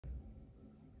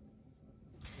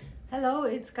Hello,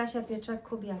 it's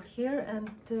Pietrzak-Kubiak here, and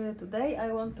today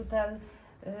I want to tell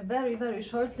very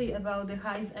shortly about the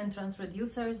hive entrance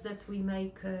reducers that we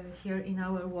make here in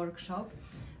our workshop.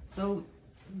 So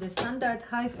the standard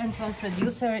hive entrance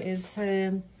reducer is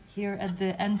here at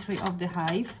the entry of the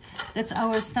hive. That's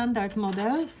our standard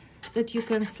model that you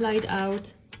can slide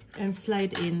out and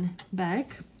slide in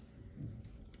back.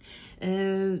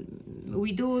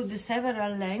 We do the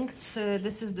several lengths.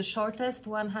 This is the shortest,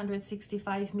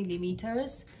 165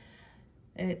 millimeters.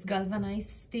 It's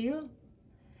galvanized steel.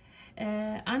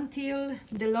 Until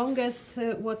the longest,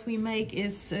 what we make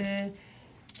is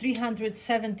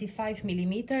 375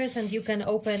 millimeters, and you can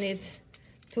open it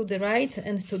to the right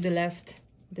and to the left.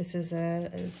 This is a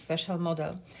special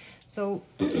model. So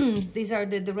these are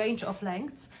the range of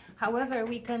lengths. However,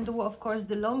 we can do, of course,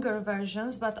 the longer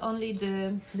versions, but only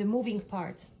the moving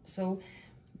parts. So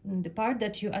the part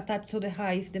that you attach to the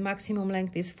hive, the maximum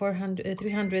length is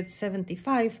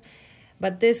 375,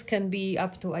 but this can be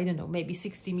up to, I don't know, maybe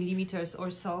 60 millimeters or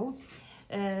so.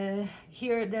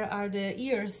 Here there are the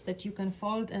ears that you can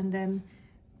fold and then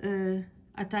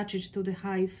attach it to the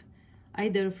hive,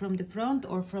 either from the front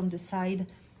or from the side,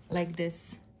 like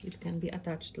this. It can be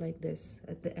attached like this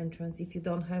at the entrance if you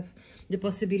don't have the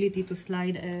possibility to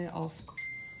slide off.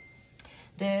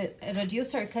 The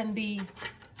reducer can be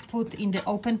put in the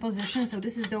open position. So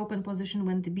this is the open position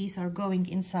when the bees are going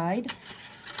inside.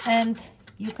 And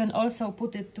you can also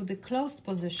put it to the closed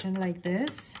position like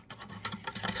this.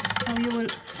 So you will,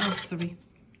 oh sorry,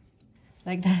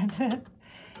 like that.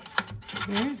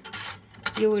 Here.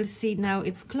 You will see now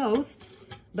it's closed,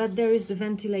 but there is the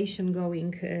ventilation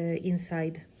going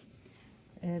inside.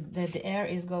 The air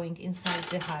is going inside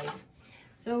the hive.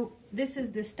 So this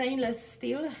is the stainless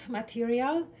steel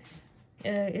material.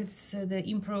 It's the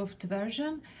improved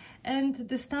version, and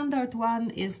the standard one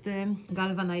is the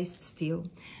galvanized steel.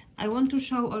 I want to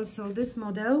show also this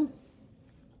model.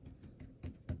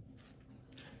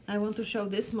 I want to show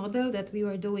this model that we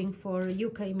were doing for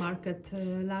UK market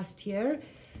last year.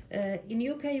 In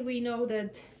UK we know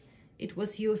that it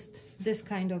was used this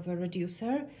kind of a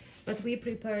reducer, but we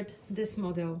prepared this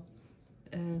model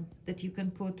that you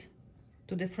can put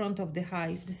to the front of the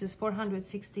hive. This is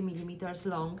 460 millimeters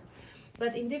long.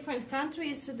 But in different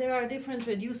countries there are different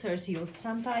reducers used.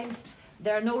 Sometimes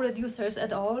there are no reducers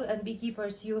at all, and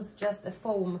beekeepers use just a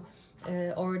foam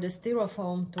or the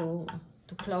styrofoam to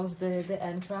close the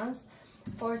entrance.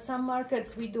 For some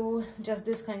markets we do just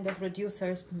this kind of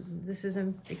reducers. This is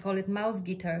they call it mouse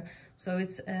guitar, so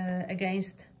it's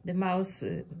against the mice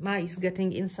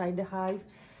getting inside the hive.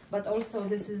 But also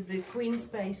this is the queen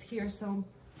space here, so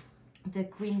the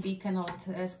queen bee cannot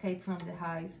escape from the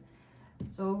hive.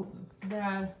 So there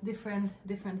are different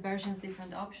versions,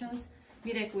 different options.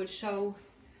 Mirek will show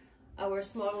our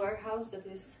small warehouse that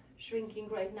is shrinking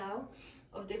right now,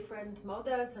 of different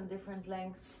models and different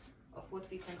lengths of what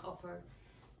we can offer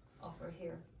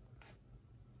here.